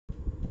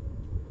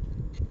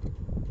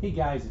Hey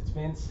guys, it's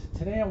Vince.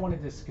 Today I want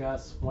to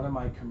discuss one of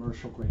my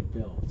commercial grade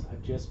builds.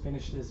 I've just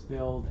finished this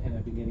build and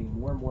I've been getting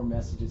more and more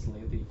messages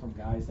lately from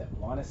guys that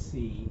want to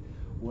see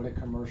what a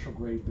commercial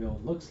grade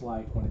build looks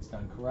like when it's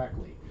done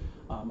correctly.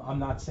 I'm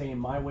not saying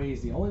my way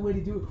is the only way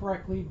to do it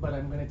correctly, but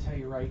I'm going to tell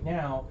you right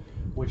now,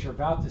 what you're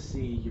about to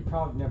see, you've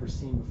probably never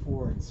seen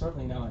before, and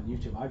certainly not on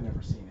YouTube. I've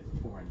never seen it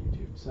before on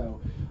YouTube.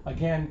 So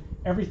again,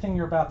 everything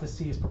you're about to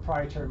see is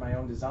proprietary, my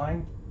own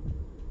design.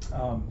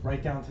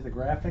 Right down to the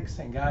graphics.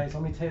 And guys,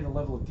 let me tell you the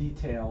level of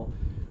detail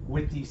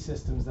with these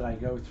systems that I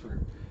go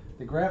through.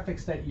 The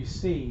graphics that you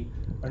see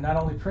are not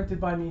only printed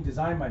by me,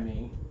 designed by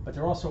me, but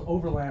they're also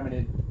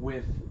overlaminated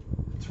with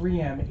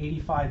 3M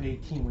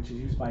 8518, which is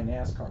used by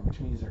NASCAR,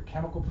 which means they're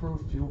chemical proof,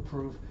 fuel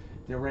proof,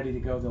 they're ready to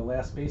go. They'll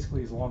last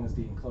basically as long as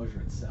the enclosure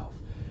itself.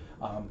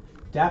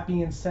 That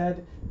being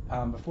said,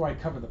 before I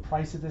cover the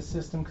price of this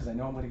system, because I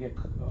know I'm going to get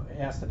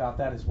asked about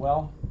that as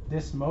well,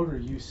 this motor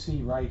you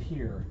see right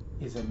here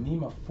is a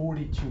Nema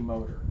 42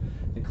 motor.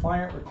 The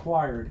client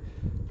required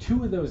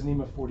 2 of those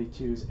Nema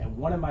 42s and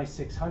 1 of my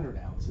 600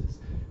 ounces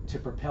to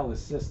propel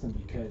his system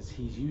because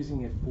he's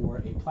using it for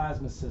a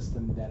plasma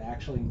system that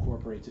actually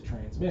incorporates a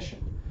transmission.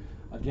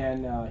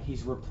 Again,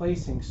 he's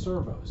replacing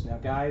servos. Now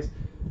guys,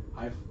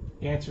 I've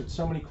answered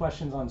so many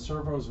questions on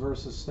servos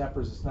versus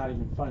steppers, it's not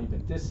even funny,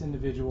 but this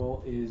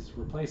individual is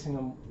replacing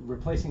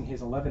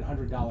his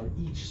 $1,100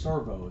 each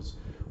servos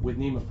with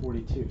Nema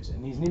 42s.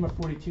 And these Nema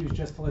 42s,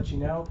 just to let you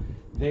know,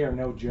 they are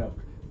no joke.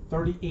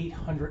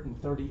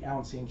 3,830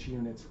 ounce-inch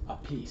units a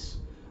piece,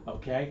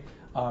 okay?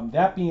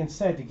 That being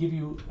said, to give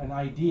you an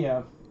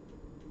idea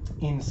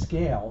in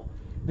scale,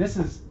 this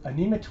is a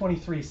Nema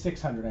 23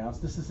 600 ounce.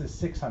 This is his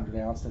 600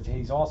 ounce that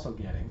he's also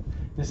getting.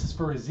 This is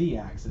for his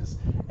Z-axis,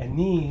 and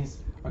these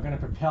are going to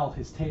propel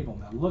his table.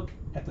 Now look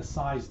at the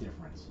size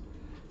difference.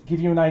 To give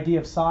you an idea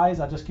of size,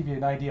 I'll just give you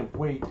an idea of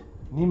weight.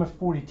 Nema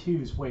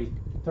 42s weigh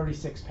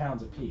 36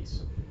 pounds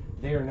apiece.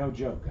 They are no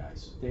joke,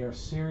 guys. They are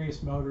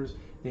serious motors.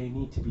 They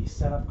need to be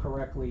set up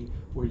correctly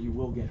where you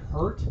will get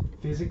hurt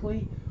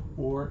physically,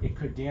 or it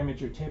could damage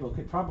your table. It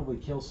could probably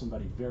kill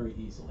somebody very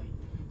easily.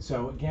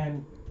 So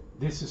again,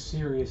 this is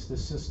serious.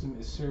 This system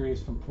is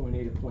serious from point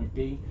A to point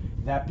B.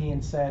 That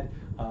being said,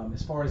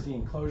 as far as the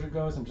enclosure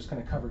goes, I'm just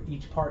going to cover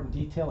each part in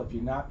detail. If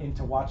you're not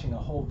into watching a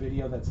whole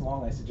video that's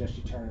long, I suggest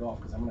you turn it off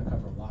because I'm going to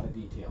cover a lot of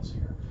details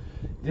here.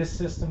 This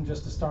system,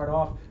 just to start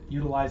off,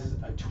 utilizes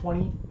a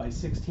 20 by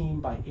 16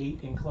 by 8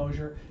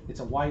 enclosure. It's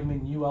a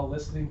Weidman UL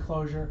listed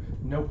enclosure.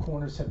 No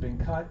corners have been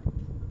cut.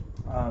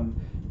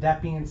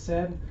 That being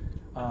said,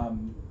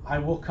 I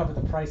will cover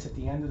the price at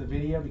the end of the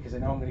video because I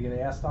know I'm going to get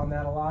asked on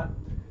that a lot.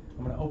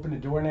 I'm going to open the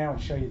door now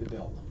and show you the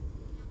build.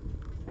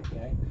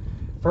 Okay.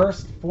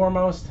 First,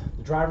 foremost,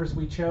 the drivers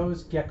we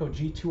chose, Gecko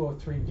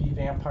G203v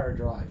Vampire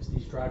drives.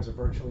 These drives are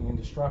virtually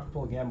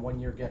indestructible. Again,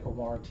 1-year Gecko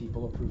warranty,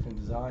 bulletproof in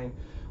design.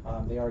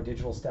 They are a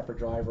digital stepper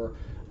driver,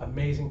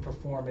 amazing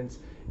performance.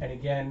 And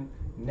again,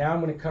 now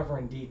I'm going to cover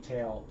in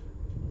detail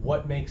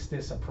what makes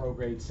this a pro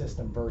grade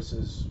system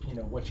versus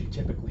what you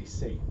typically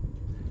see.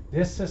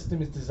 This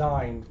system is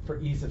designed for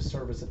ease of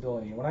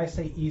serviceability. And when I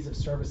say ease of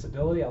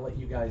serviceability, I'll let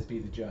you guys be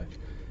the judge.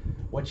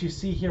 What you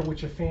see here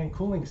with your fan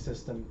cooling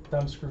system,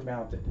 thumb screw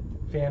mounted.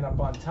 Fan up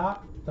on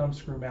top, thumb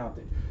screw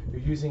mounted.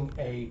 You're using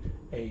a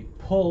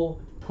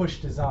push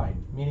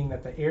design, meaning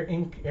that the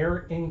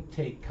air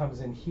intake comes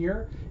in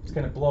here. It's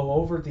going to blow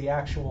over the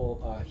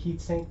actual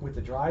heat sink with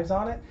the drives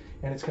on it,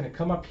 and it's going to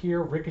come up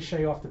here,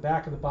 ricochet off the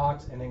back of the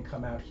box, and then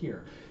come out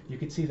here. You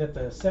can see that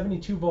the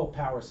 72 volt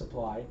power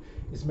supply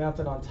is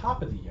mounted on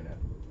top of the unit.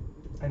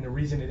 And the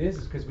reason it is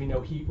because we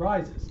know heat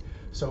rises.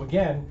 So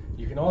again,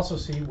 you can also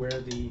see where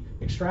the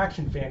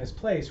extraction fan is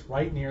placed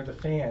right near the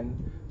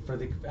fan for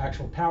the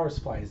actual power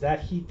supply. Is that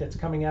heat that's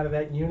coming out of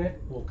that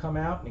unit will come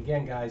out. And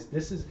again, guys,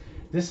 this is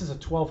a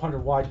 1200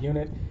 watt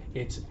unit.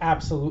 It's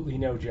absolutely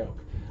no joke.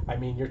 I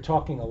mean, you're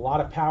talking a lot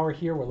of power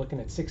here. We're looking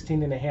at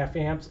 16.5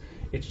 amps.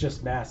 It's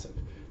just massive.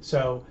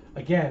 So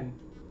again,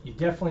 you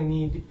definitely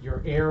need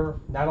your air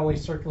not only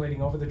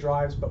circulating over the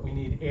drives, but we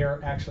need air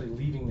actually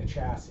leaving the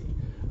chassis.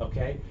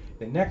 Okay.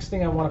 The next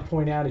thing I want to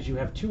point out is you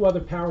have 2 other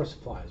power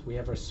supplies. We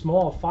have a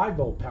small 5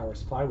 volt power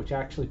supply, which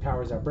actually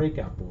powers our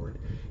breakout board.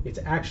 It's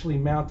actually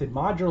mounted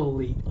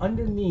modularly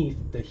underneath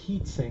the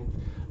heatsink.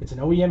 It's an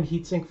OEM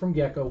heatsink from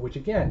Gecko, which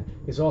again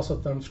is also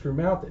thumb screw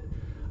mounted.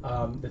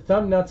 The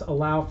thumb nuts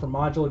allow for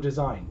modular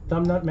design.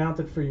 Thumb nut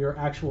mounted for your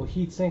actual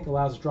heatsink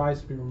allows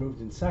drives to be removed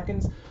in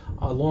seconds,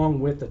 along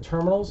with the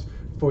terminals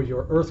for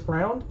your earth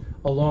ground,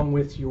 along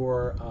with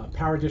your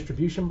power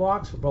distribution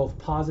blocks for both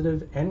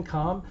positive and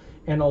COM,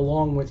 and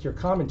along with your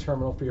common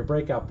terminal for your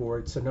breakout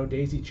board, so no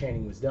daisy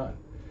chaining was done.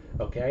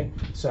 Okay,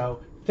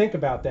 so think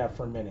about that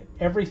for a minute.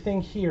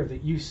 Everything here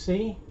that you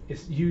see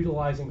is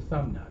utilizing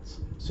thumb nuts,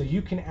 so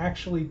you can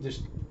actually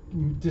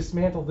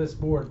dismantle this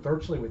board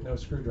virtually with no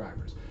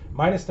screwdrivers,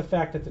 minus the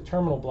fact that the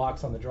terminal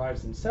blocks on the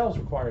drives themselves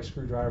require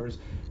screwdrivers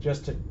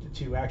just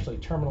to actually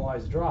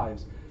terminalize the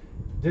drives.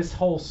 this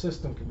whole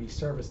system can be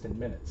serviced in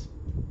minutes.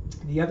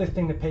 The other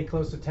thing to pay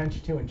close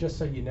attention to, and just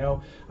so you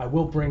know, I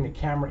will bring the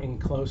camera in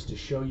close to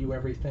show you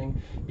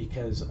everything,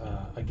 because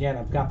again,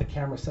 I've got the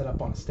camera set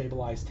up on a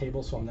stabilized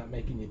table, so I'm not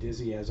making you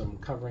dizzy as I'm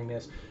covering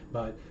this,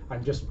 but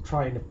I'm just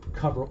trying to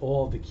cover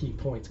all the key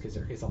points because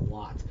there is a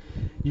lot.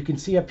 You can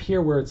see up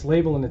here where it's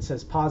labeled and it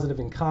says positive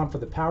and COM for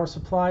the power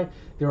supply.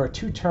 There are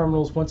 2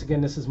 terminals. Once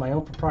again, this is my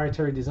own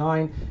proprietary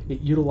design.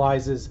 It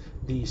utilizes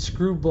the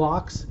screw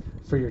blocks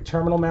for your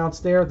terminal mounts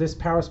there. This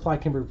power supply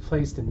can be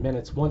replaced in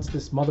minutes. Once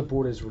this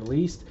motherboard is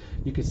released,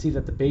 you can see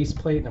that the base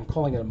plate, and I'm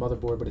calling it a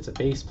motherboard, but it's a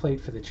base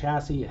plate for the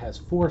chassis. It has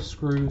 4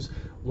 screws,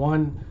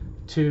 1,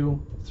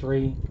 2,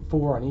 3,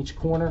 4 on each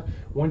corner.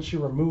 Once you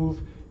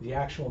remove the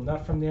actual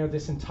nut from there,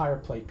 this entire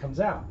plate comes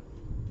out.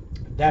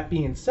 That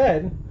being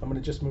said, I'm going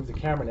to just move the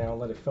camera now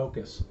and let it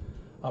focus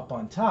up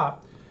on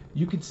top.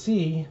 You can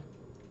see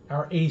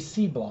our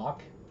AC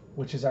block,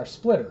 which is our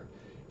splitter.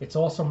 It's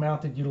also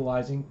mounted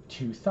utilizing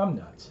 2 thumb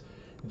nuts.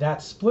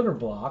 That splitter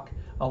block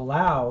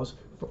allows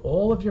for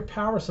all of your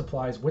power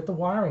supplies with the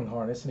wiring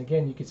harness, and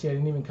again, you can see I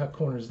didn't even cut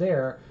corners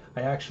there.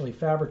 I actually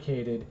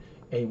fabricated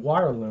a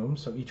wire loom,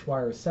 so each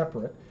wire is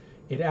separate.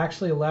 It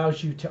actually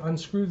allows you to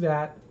unscrew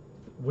that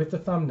with the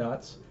thumb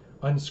nuts,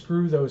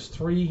 unscrew those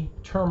 3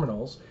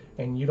 terminals,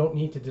 and you don't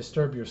need to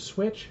disturb your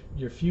switch,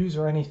 your fuse,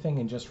 or anything,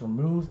 and just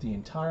remove the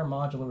entire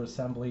modular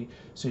assembly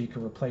so you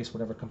can replace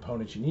whatever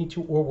components you need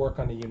to or work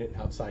on the unit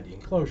outside the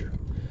enclosure.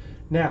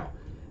 Now,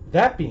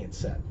 that being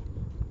said,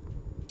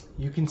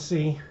 you can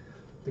see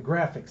the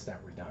graphics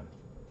that were done,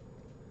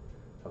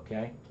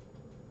 okay?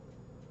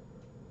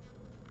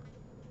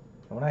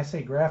 And when I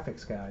say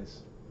graphics,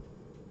 guys,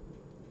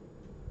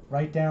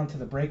 right down to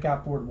the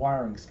breakout board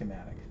wiring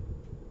schematic.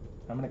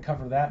 I'm going to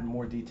cover that in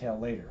more detail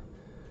later.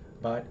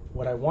 But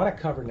what I want to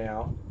cover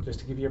now, just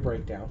to give you a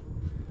breakdown,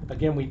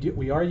 again,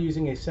 we are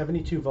using a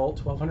 72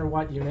 volt 1200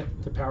 watt unit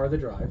to power the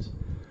drives,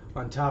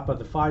 on top of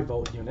the 5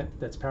 volt unit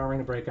that's powering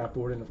the breakout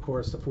board, and of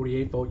course the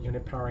 48 volt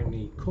unit powering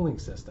the cooling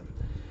system.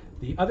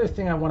 The other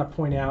thing I want to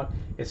point out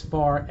as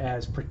far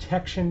as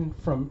protection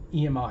from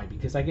EMI,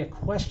 because I get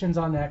questions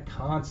on that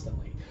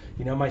constantly.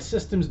 You know, my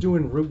system's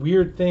doing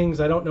weird things.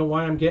 I don't know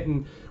why I'm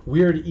getting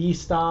weird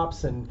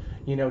e-stops and,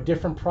 you know,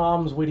 different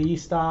problems with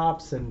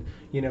e-stops, and,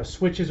 you know,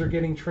 switches are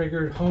getting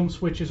triggered, home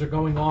switches are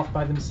going off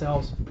by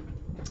themselves.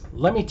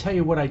 Let me tell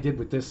you what I did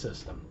with this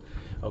system,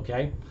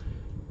 okay?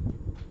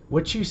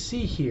 What you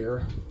see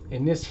here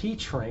in this heat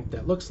shrink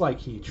that looks like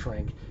heat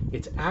shrink,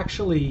 it's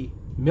actually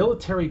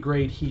military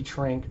grade heat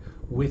shrink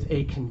with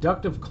a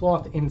conductive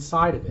cloth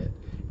inside of it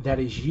that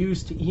is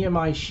used to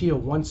EMI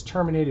shield once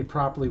terminated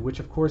properly, which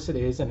of course it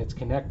is, and it's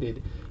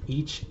connected.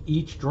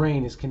 Each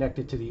drain is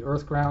connected to the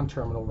earth ground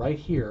terminal right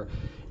here,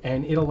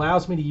 and it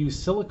allows me to use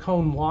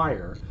silicone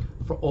wire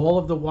for all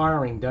of the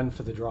wiring done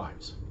for the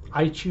drives.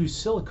 I choose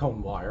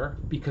silicone wire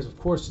because of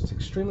course it's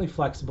extremely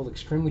flexible,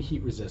 extremely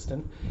heat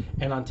resistant,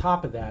 and on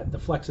top of that, the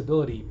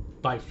flexibility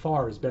by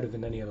far is better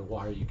than any other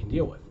wire you can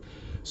deal with.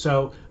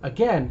 So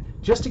again,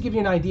 just to give you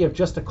an idea of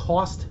just the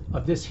cost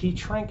of this heat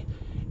shrink,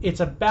 it's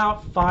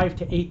about $5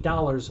 to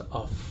 $8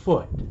 a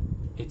foot.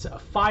 It's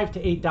 $5 to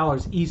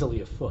 $8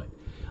 easily a foot.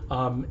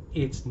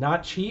 It's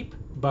not cheap,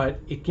 but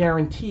it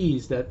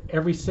guarantees that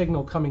every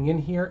signal coming in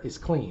here is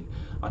clean.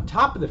 On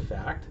top of the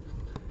fact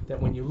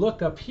that when you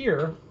look up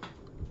here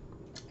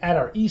at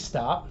our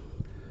e-stop,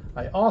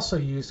 I also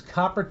used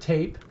copper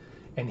tape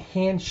and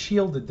hand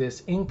shielded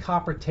this in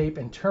copper tape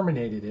and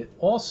terminated it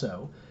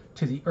also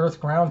to the earth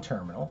ground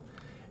terminal.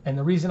 And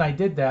the reason I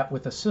did that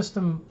with a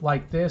system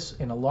like this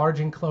in a large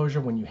enclosure,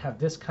 when you have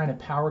this kind of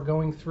power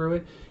going through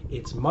it,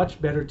 it's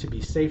much better to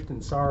be safe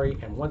than sorry.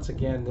 And once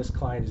again, this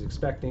client is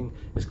expecting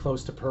as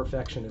close to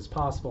perfection as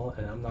possible,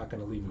 and I'm not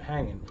going to leave him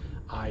hanging.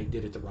 I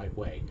did it the right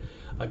way.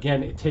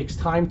 Again, it takes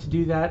time to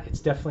do that. It's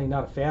definitely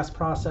not a fast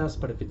process,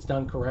 but if it's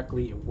done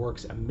correctly, it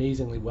works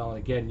amazingly well. And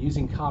again,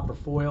 using copper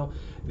foil,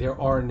 there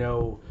are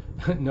no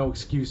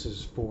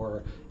excuses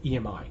for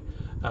EMI.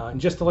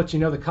 And just to let you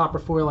know, the copper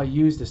foil I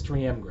used is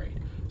 3M grade.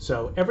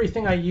 So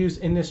everything I use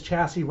in this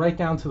chassis, right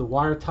down to the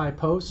wire tie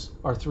posts,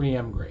 are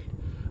 3M grade.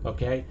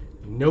 Okay?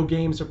 No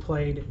games are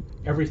played.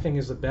 Everything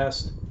is the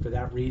best for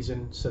that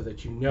reason, so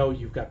that you know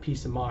you've got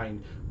peace of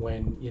mind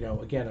when, you know,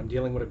 again, I'm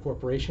dealing with a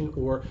corporation,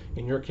 or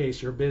in your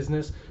case, your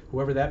business,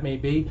 whoever that may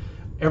be.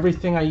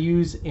 Everything I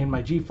use in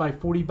my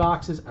G540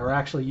 boxes are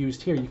actually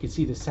used here. You can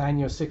see the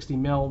Sanyo 60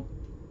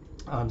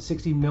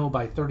 mil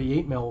by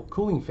 38 mil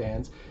cooling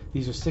fans.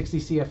 These are 60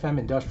 CFM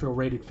industrial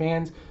rated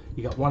fans.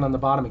 You got one on the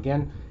bottom,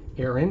 again,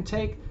 air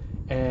intake,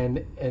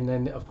 and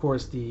then of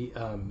course the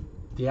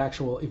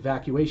actual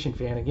evacuation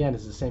fan, again,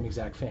 is the same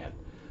exact fan.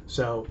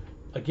 So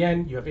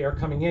again, you have air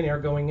coming in, air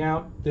going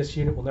out. This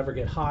unit will never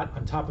get hot.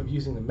 On top of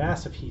using the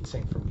massive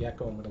heatsink from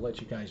Gecko, I'm going to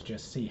let you guys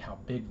just see how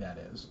big that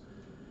is.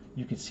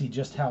 You can see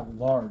just how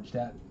large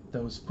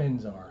those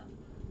fins are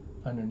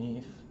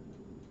underneath.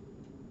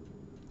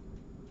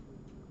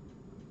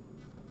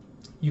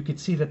 You can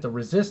see that the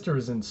resistor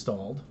is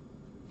installed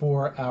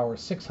for our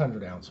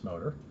 600 ounce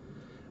motor,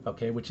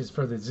 okay, which is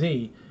for the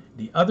Z.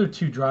 The other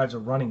 2 drives are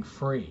running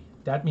free.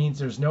 That means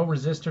there's no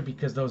resistor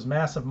because those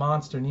massive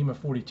monster Nema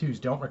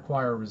 42s don't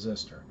require a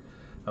resistor.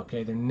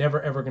 Okay, they're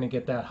never ever going to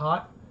get that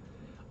hot.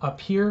 Up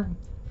here,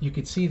 you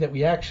can see that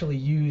we actually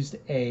used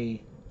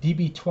a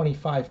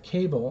DB25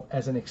 cable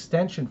as an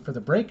extension for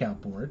the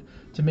breakout board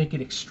to make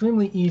it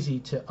extremely easy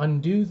to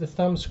undo the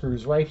thumb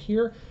screws right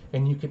here,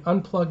 and you can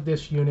unplug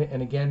this unit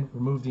and again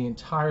remove the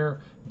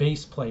entire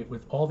base plate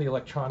with all the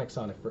electronics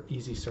on it for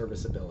easy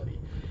serviceability.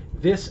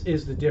 This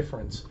is the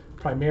difference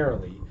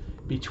primarily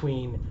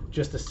between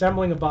just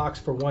assembling a box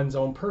for one's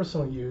own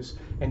personal use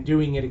and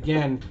doing it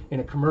again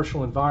in a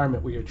commercial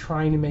environment where you're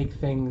trying to make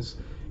things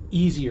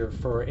easier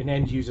for an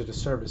end user to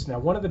service. Now,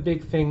 one of the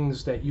big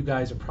things that you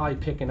guys are probably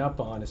picking up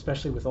on,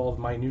 especially with all of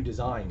my new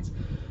designs,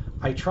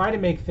 I try to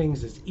make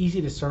things as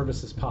easy to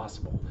service as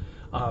possible.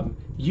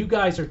 You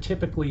guys are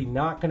typically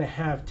not going to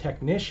have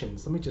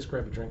technicians. Let me just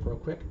grab a drink real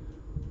quick.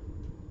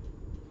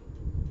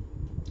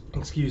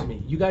 Excuse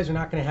me. You guys are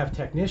not going to have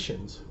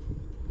technicians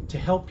to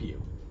help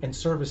you and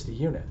service the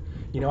unit.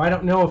 You know, I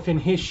don't know if in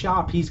his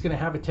shop he's going to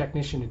have a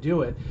technician to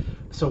do it.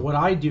 So what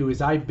I do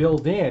is I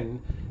build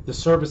in the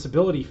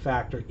serviceability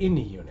factor in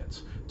the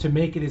units to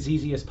make it as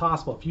easy as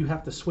possible. If you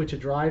have to switch a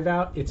drive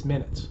out, it's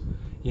minutes.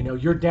 You know,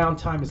 your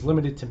downtime is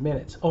limited to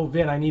minutes. Oh,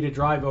 Vin, I need a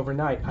drive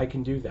overnight. I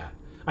can do that.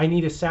 I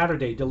need a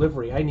Saturday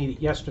delivery. I need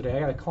it yesterday. I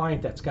got a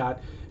client that's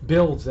got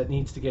builds that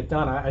needs to get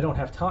done. I don't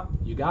have time.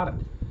 You got it.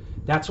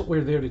 That's what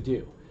we're there to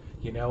do.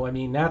 You know, I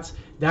mean, that's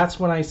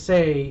when I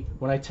say,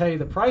 when I tell you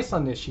the price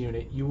on this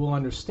unit, you will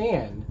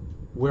understand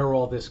where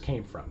all this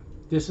came from.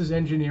 This is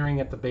engineering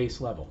at the base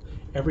level.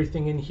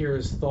 Everything in here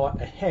is thought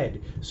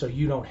ahead so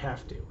you don't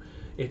have to.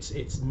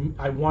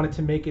 I wanted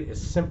to make it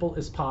as simple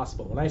as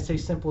possible. When I say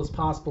simple as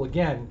possible,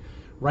 again,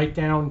 right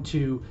down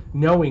to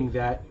knowing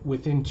that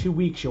within 2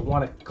 weeks you'll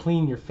want to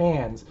clean your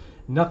fans.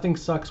 Nothing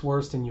sucks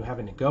worse than you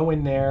having to go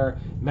in there,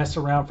 mess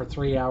around for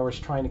 3 hours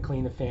trying to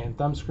clean the fan,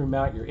 thumb screw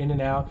mount, you're in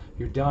and out,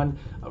 you're done.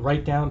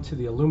 Right down to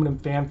the aluminum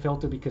fan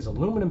filter, because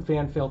aluminum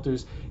fan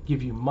filters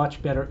give you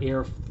much better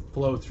air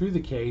flow through the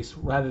case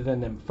rather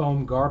than them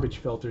foam garbage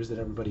filters that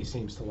everybody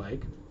seems to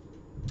like.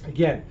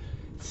 Again,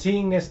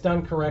 seeing this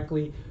done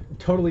correctly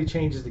totally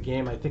changes the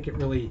game. I think it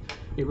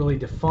really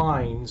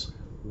defines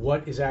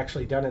what is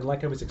actually done. And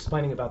like I was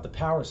explaining about the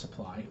power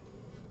supply,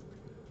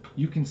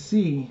 you can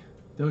see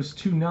those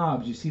two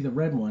knobs. You see the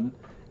red one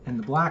and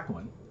the black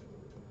one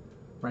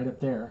right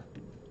up there.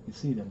 You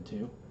see them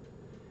too.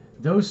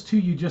 Those two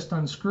you just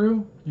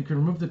unscrew. You can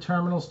remove the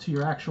terminals to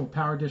your actual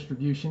power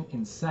distribution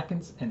in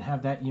seconds and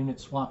have that unit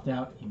swapped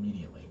out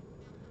immediately.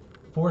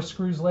 4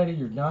 screws later,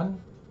 you're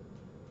done.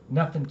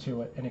 Nothing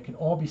to it, and it can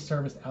all be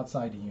serviced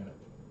outside the unit.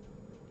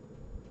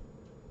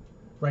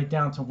 Right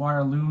down to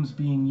wire looms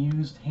being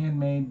used,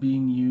 handmade,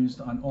 being used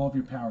on all of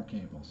your power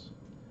cables.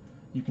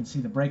 You can see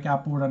the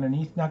breakout board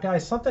underneath. Now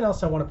guys, something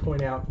else I want to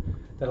point out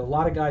that a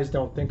lot of guys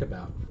don't think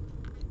about,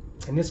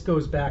 and this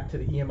goes back to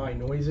the EMI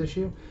noise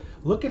issue.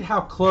 Look at how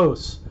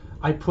close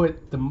I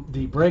put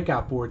the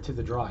breakout board to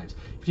the drives.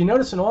 If you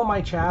notice in all my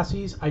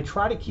chassis, I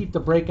try to keep the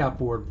breakout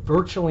board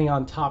virtually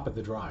on top of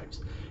the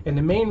drives. And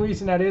the main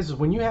reason that is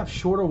when you have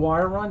shorter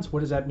wire runs, what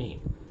does that mean?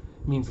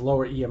 It means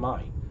lower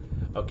EMI.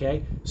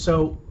 Okay,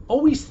 so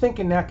always think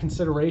in that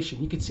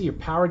consideration. You can see your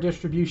power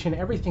distribution,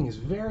 everything is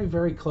very,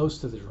 very close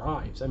to the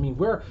drives. I mean,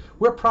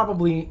 we're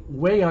probably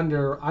way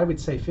under, I would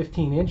say,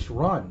 15-inch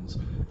runs,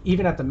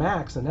 even at the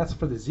max, and that's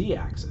for the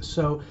Z-axis.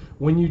 So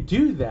when you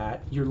do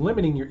that, you're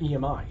limiting your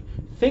EMI.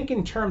 Think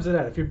in terms of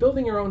that. If you're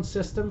building your own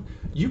system,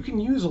 you can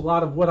use a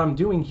lot of what I'm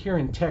doing here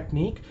in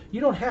technique.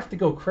 You don't have to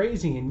go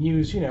crazy and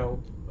use, you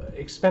know,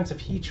 expensive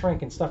heat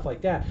shrink and stuff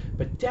like that,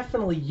 but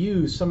definitely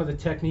use some of the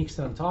techniques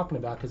that I'm talking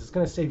about, because it's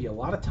going to save you a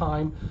lot of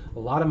time, a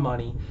lot of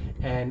money.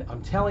 And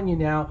I'm telling you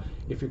now,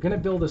 if you're going to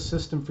build a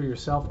system for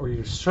yourself, or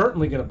you're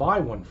certainly going to buy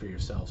one for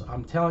yourselves,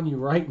 I'm telling you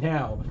right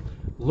now,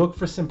 look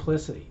for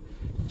simplicity.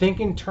 Think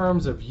in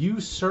terms of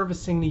you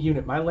servicing the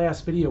unit. My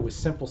last video was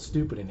simple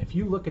stupid, and if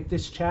you look at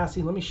this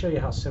chassis, let me show you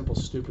how simple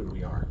stupid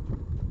we are.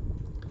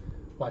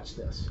 Watch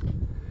this.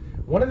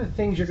 One of the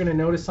things you're going to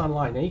notice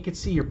online, now you can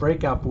see your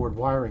breakout board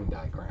wiring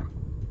diagram,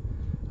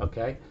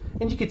 okay?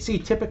 And you can see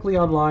typically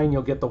online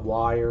you'll get the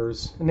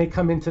wires, and they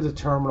come into the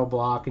terminal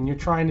block, and you're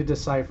trying to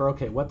decipher,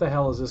 okay, what the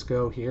hell does this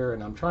go here?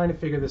 And I'm trying to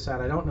figure this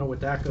out. I don't know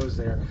what that goes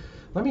there.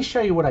 Let me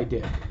show you what I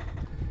did.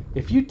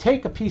 If you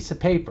take a piece of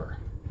paper,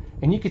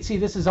 and you can see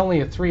this is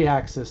only a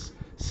 3-axis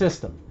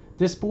system.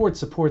 This board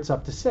supports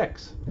up to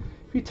 6.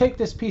 If you take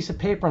this piece of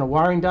paper and a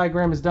wiring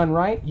diagram is done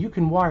right, you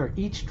can wire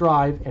each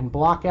drive and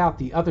block out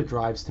the other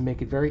drives to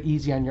make it very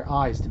easy on your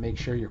eyes to make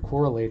sure you're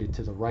correlated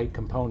to the right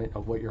component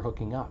of what you're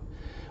hooking up.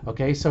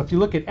 Okay, so if you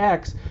look at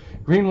X,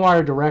 green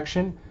wire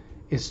direction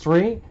is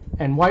 3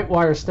 and white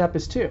wire step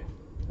is 2.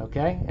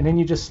 Okay, and then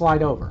you just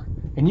slide over.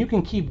 And you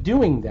can keep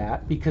doing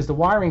that because the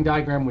wiring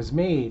diagram was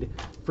made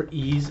for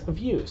ease of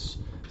use.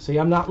 See,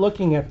 I'm not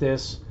looking at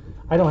this.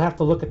 I don't have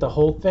to look at the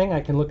whole thing. I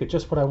can look at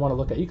just what I want to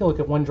look at. You can look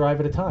at one drive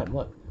at a time.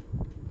 Look.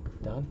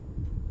 Done.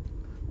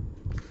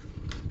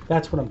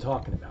 That's what I'm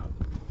talking about.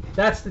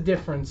 That's the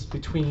difference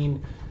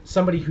between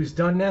somebody who's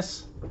done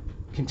this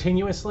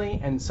continuously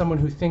and someone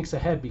who thinks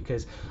ahead,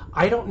 because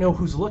I don't know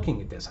who's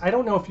looking at this. I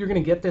don't know if you're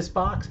going to get this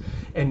box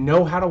and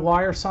know how to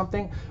wire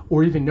something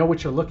or even know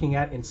what you're looking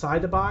at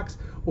inside the box,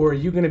 or are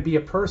you going to be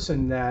a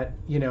person that,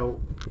 you know,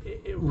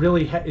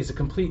 really is a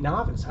complete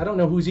novice. I don't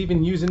know who's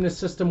even using this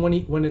system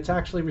when it's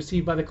actually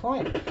received by the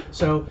client.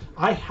 So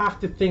I have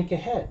to think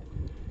ahead,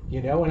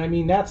 you know, and I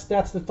mean that's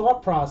the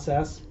thought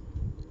process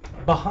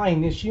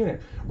behind this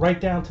unit, right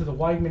down to the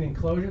Weigman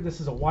enclosure. This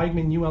is a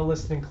Weigman UL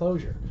listed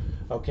enclosure.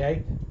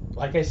 Okay,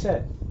 like I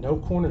said, no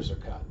corners are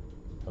cut.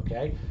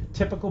 Okay,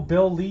 typical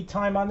build lead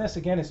time on this,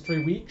 again, is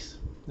 3 weeks.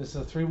 This is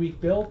a 3-week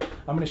build.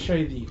 I'm going to show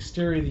you the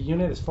exterior of the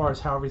unit as far as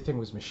how everything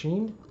was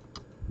machined.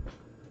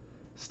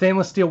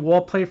 Stainless steel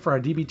wall plate for our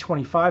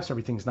DB25, so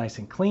everything's nice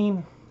and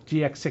clean.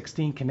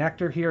 GX16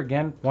 connector here,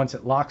 again, once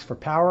it locks for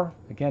power,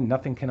 again,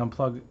 nothing can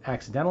unplug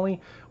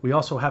accidentally. We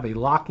also have a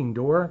locking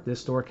door.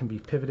 This door can be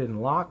pivoted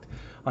and locked.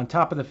 On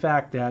top of the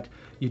fact that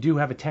you do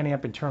have a 10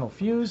 amp internal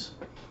fuse.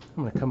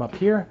 I'm going to come up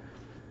here.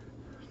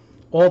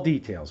 All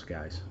details,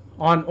 guys.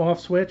 On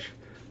off switch,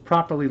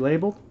 properly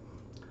labeled.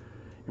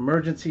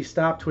 Emergency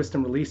stop, twist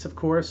and release, of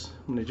course.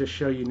 I'm going to just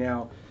show you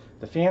now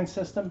the fan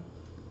system.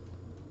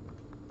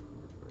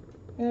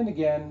 And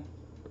again,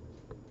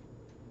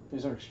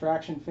 there's our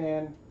extraction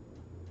fan.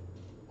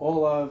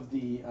 All of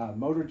the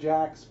motor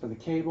jacks for the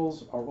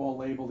cables are all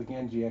labeled,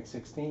 again,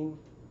 GX16.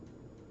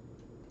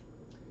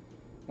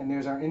 And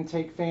there's our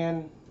intake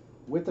fan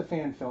with the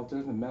fan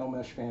filter, the metal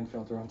mesh fan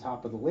filter on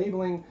top of the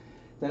labeling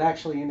that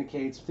actually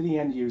indicates to the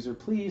end user,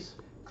 please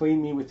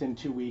clean me within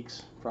 2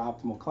 weeks for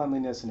optimal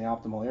cleanliness and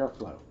optimal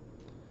airflow.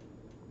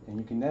 And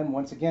you can then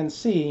once again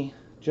see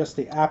just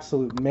the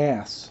absolute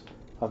mass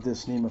of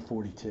this Nema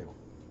 42.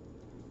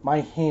 My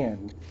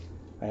hand,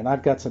 and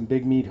I've got some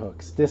big meat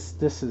hooks. This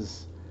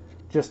is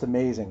just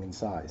amazing in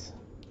size.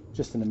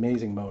 Just an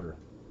amazing motor.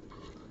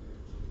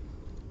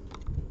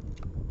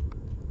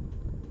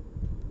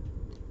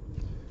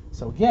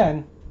 So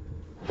again,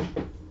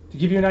 to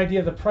give you an idea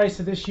of the price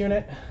of this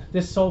unit,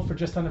 this sold for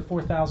just under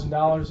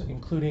 $4,000,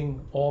 including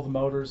all the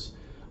motors,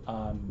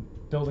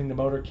 building the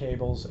motor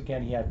cables.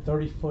 Again, he had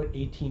 30-foot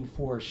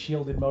 18.4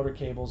 shielded motor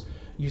cables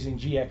using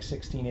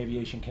GX16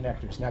 aviation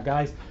connectors. Now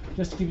guys,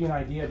 just to give you an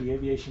idea of the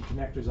aviation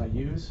connectors I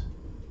use,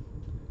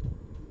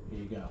 here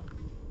you go.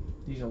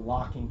 These are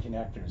locking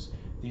connectors.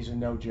 These are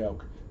no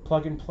joke.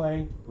 Plug and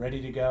play,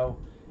 ready to go,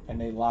 and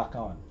they lock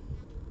on.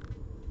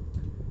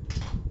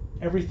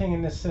 Everything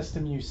in this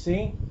system you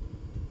see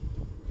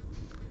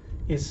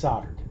is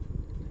soldered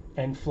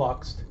and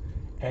fluxed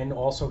and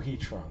also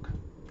heat shrunk.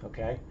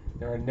 Okay,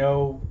 there are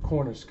no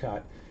corners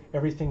cut.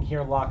 Everything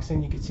here locks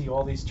in. You can see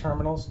all these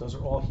terminals, those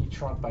are all heat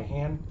shrunk by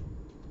hand,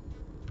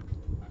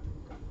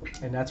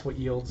 and that's what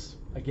yields,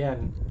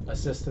 again, a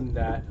system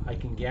that I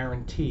can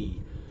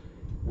guarantee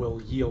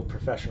will yield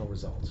professional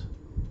results.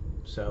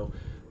 So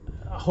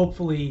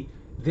hopefully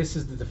this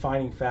is the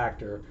defining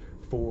factor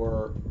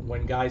for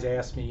when guys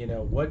ask me, you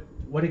know,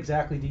 what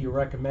exactly do you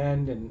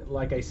recommend? And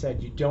like I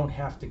said, you don't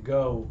have to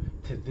go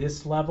to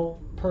this level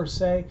per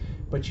se,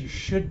 but you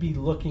should be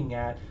looking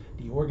at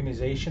the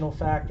organizational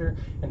factor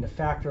and the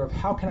factor of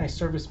how can I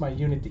service my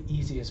unit the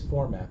easiest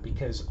format,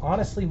 because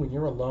honestly, when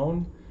you're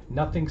alone,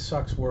 nothing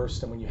sucks worse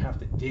than when you have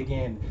to dig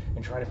in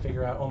and try to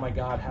figure out, oh my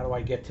God, how do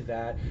I get to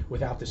that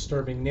without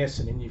disturbing this?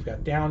 And then you've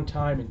got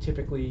downtime, and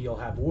typically you'll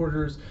have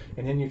orders,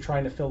 and then you're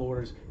trying to fill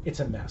orders.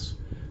 It's a mess.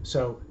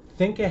 So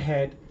think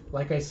ahead.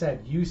 Like I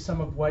said, use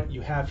some of what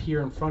you have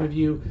here in front of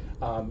you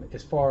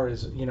as far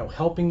as, you know,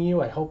 helping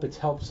you. I hope it's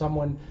helped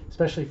someone,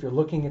 especially if you're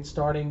looking at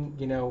starting,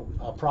 you know,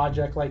 a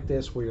project like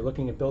this where you're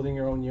looking at building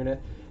your own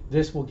unit.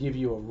 This will give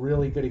you a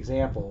really good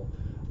example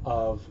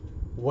of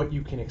what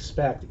you can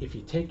expect if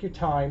you take your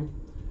time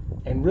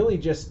and really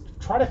just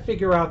try to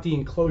figure out the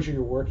enclosure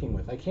you're working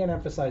with. I can't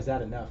emphasize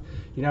that enough.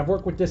 You know, I've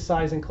worked with this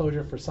size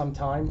enclosure for some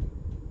time.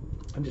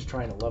 I'm just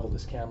trying to level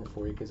this camera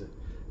for you because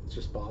it's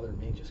just bothering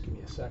me. Just give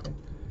me a second.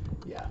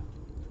 Yeah,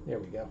 there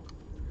we go.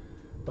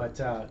 But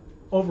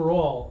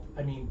overall,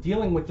 I mean,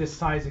 dealing with this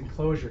size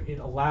enclosure, it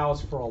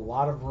allows for a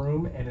lot of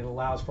room and it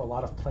allows for a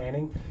lot of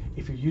planning.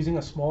 If you're using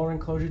a smaller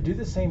enclosure, do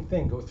the same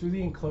thing. Go through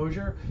the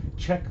enclosure,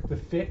 check the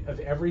fit of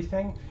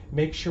everything,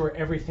 make sure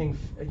everything,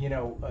 you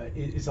know,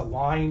 is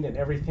aligned, and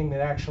everything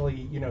that actually,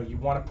 you know, you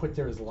want to put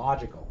there is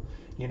logical.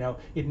 You know,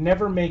 it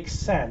never makes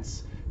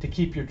sense to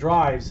keep your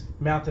drives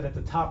mounted at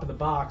the top of the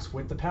box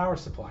with the power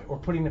supply, or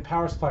putting the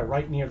power supply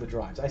right near the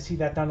drives. I see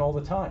that done all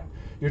the time.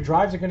 Your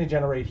drives are going to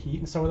generate heat,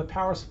 and so are the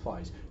power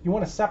supplies. You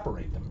want to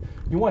separate them.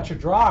 You want your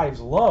drives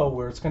low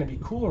where it's going to be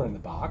cooler in the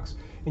box,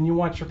 and you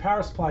want your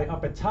power supply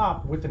up at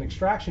top with an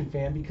extraction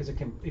fan because it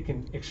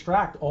can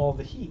extract all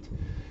the heat.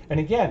 And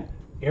again,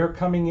 air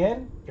coming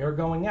in, air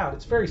going out.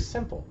 It's very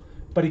simple.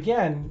 But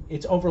again,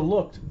 it's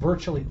overlooked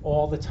virtually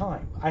all the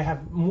time. I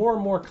have more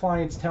and more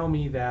clients tell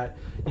me that,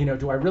 you know,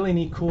 do I really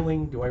need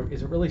cooling?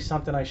 Is it really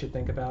something I should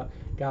think about?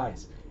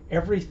 Guys,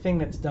 everything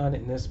that's done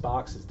in this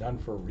box is done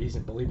for a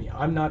reason. Believe me,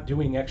 I'm not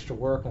doing extra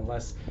work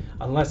unless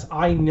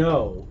I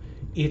know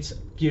it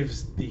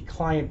gives the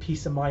client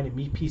peace of mind and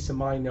me peace of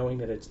mind knowing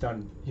that it's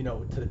done, you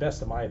know, to the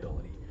best of my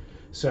ability.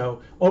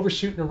 So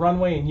overshooting a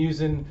runway and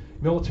using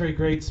military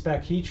grade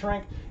spec heat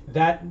shrink,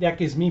 that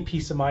gives me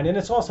peace of mind. And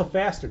it's also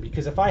faster,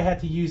 because if I had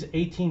to use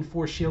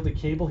 18-4 shielded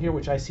cable here,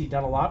 which I see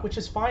done a lot, which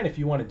is fine if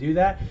you want to do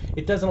that,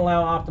 it doesn't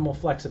allow optimal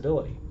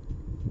flexibility.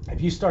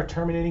 If you start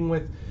terminating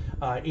with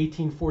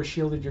 18-4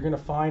 shielded, you're going to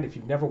find, if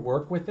you've never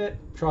worked with it,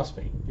 trust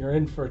me, you're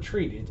in for a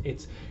treat.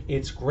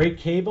 It's great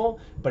cable,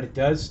 but it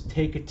does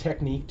take a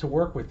technique to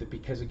work with it,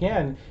 because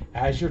again,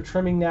 as you're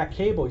trimming that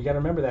cable, you got to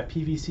remember that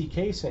PVC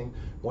casing,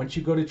 once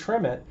you go to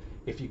trim it,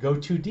 if you go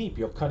too deep,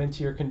 you'll cut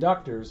into your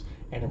conductors,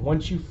 and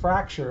once you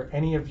fracture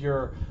any of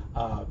your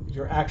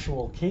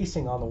actual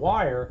casing on the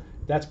wire,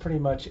 that's pretty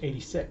much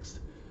 86th.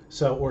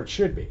 So, or it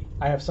should be.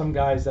 I have some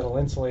guys that'll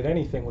insulate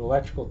anything with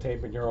electrical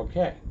tape and you're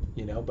okay,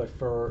 you know, but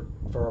for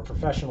a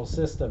professional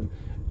system,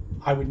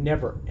 I would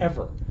never,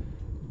 ever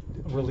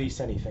release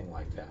anything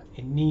like that.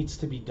 It needs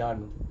to be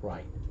done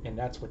right, and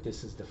that's what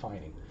this is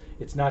defining.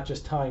 It's not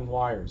just tying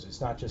wires. It's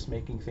not just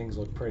making things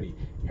look pretty.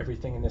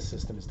 Everything in this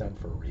system is done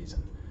for a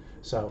reason.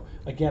 So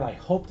again, I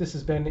hope this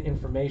has been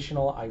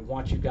informational. I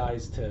want you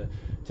guys to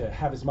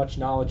have as much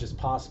knowledge as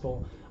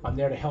possible. I'm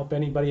there to help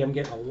anybody. I'm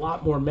getting a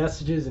lot more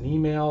messages and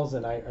emails,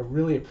 and I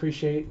really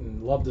appreciate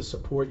and love the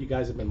support. You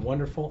guys have been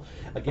wonderful.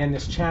 Again,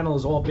 this channel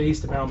is all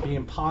based around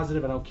being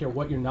positive. I don't care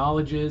what your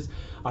knowledge is.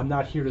 I'm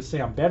not here to say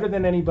I'm better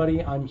than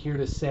anybody. I'm here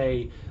to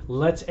say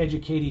let's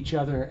educate each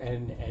other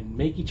and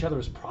make each other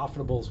as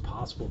profitable as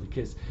possible,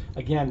 because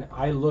again,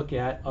 I look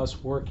at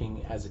us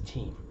working as a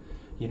team.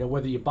 You know,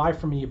 whether you buy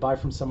from me, you buy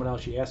from someone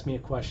else, you ask me a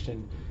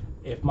question,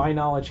 if my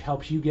knowledge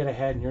helps you get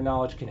ahead and your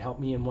knowledge can help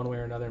me in one way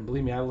or another, and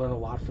believe me, I learn a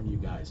lot from you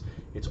guys.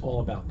 It's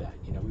all about that.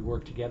 You know, we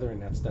work together,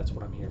 and that's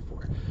what I'm here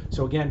for.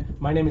 So again,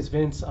 my name is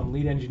Vince. I'm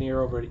lead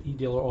engineer over at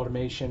eDealer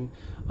Automation.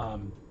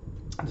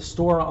 The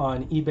store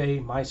on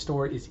eBay, my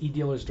store is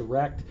eDealers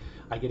Direct.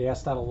 I get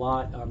asked that a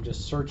lot.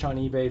 Just search on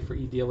eBay for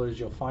eDealers,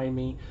 you'll find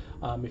me.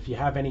 If you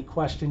have any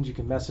questions, you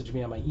can message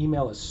me on my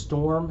email is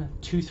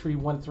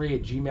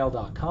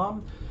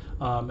storm2313@gmail.com.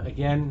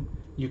 Again,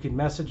 you can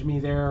message me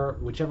there,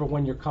 whichever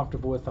one you're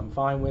comfortable with, I'm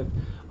fine with.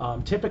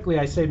 Typically,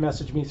 I say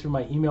message me through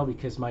my email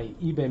because my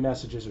eBay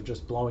messages are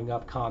just blowing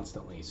up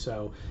constantly.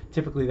 So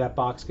typically that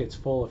box gets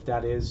full. If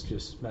that is,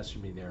 just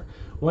message me there.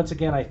 Once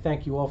again, I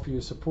thank you all for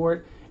your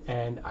support,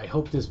 and I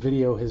hope this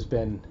video has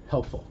been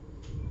helpful.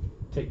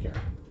 Take care.